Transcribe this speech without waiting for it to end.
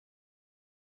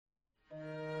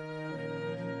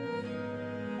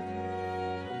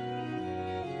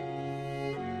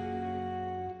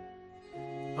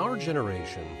Our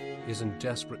generation is in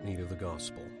desperate need of the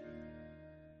gospel.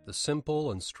 The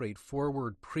simple and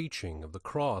straightforward preaching of the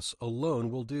cross alone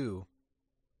will do.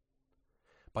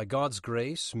 By God's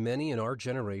grace, many in our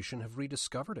generation have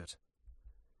rediscovered it.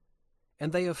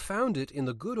 And they have found it in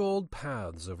the good old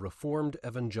paths of Reformed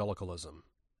evangelicalism.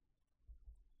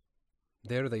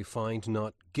 There they find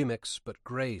not gimmicks but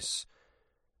grace,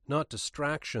 not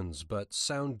distractions but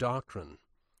sound doctrine,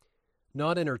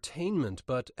 not entertainment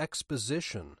but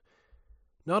exposition,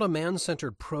 not a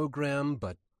man-centered program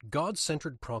but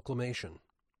God-centered proclamation.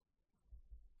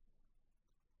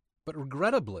 But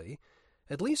regrettably,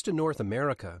 at least in North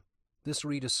America, this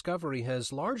rediscovery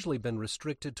has largely been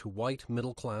restricted to white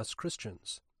middle-class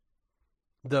Christians.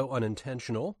 Though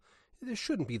unintentional, this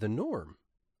shouldn't be the norm.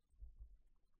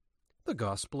 The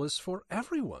gospel is for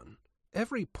everyone,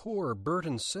 every poor,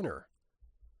 burdened sinner.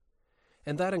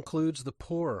 And that includes the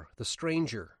poor, the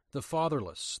stranger, the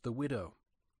fatherless, the widow.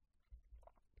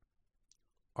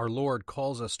 Our Lord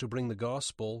calls us to bring the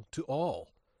gospel to all.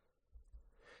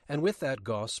 And with that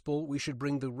gospel, we should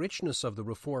bring the richness of the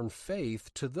Reformed faith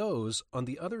to those on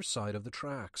the other side of the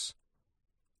tracks.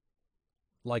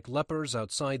 Like lepers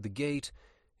outside the gate,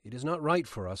 it is not right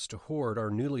for us to hoard our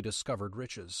newly discovered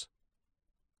riches.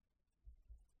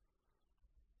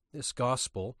 This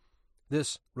gospel,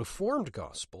 this Reformed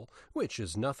gospel, which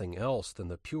is nothing else than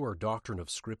the pure doctrine of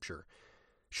Scripture,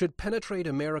 should penetrate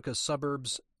America's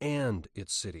suburbs and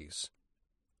its cities.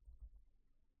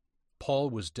 Paul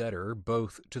was debtor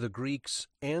both to the Greeks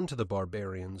and to the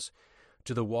barbarians,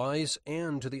 to the wise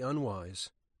and to the unwise.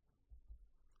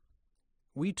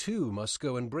 We too must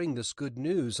go and bring this good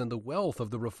news and the wealth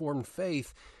of the Reformed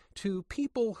faith to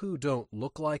people who don't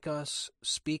look like us,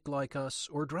 speak like us,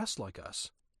 or dress like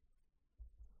us.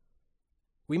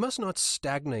 We must not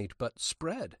stagnate but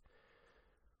spread.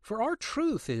 For our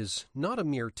truth is not a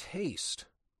mere taste,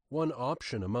 one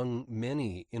option among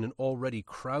many in an already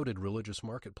crowded religious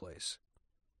marketplace.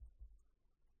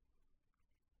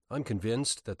 I'm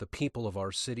convinced that the people of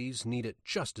our cities need it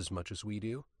just as much as we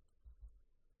do.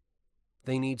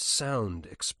 They need sound,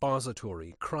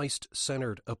 expository,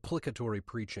 Christ-centered, applicatory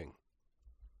preaching.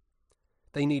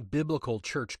 They need biblical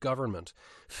church government,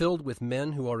 filled with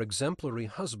men who are exemplary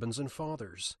husbands and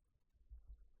fathers.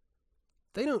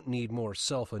 They don't need more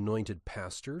self-anointed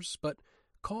pastors, but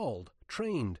called,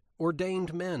 trained,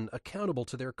 ordained men accountable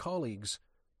to their colleagues.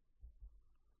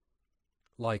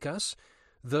 Like us,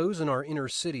 those in our inner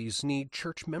cities need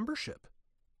church membership,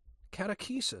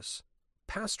 catechesis,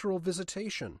 pastoral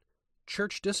visitation,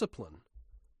 church discipline,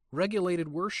 regulated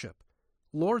worship,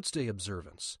 Lord's Day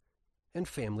observance, and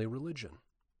family religion.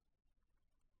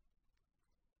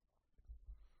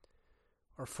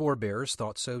 Our forebears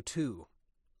thought so too.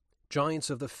 Giants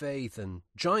of the faith and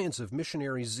giants of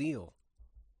missionary zeal.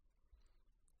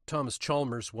 Thomas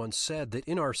Chalmers once said that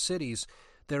in our cities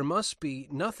there must be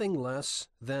nothing less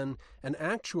than an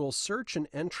actual search and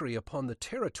entry upon the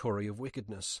territory of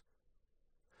wickedness.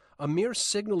 A mere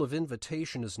signal of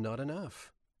invitation is not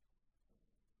enough.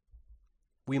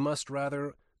 We must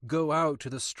rather go out to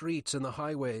the streets and the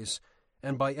highways,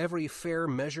 and by every fair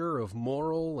measure of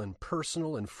moral and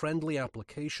personal and friendly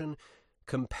application,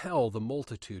 compel the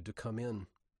multitude to come in.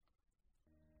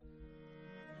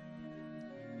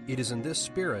 It is in this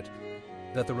spirit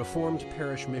that the Reformed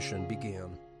Parish mission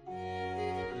began.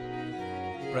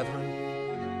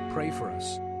 Brethren, pray for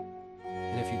us,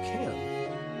 and if you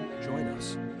can, join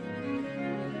us.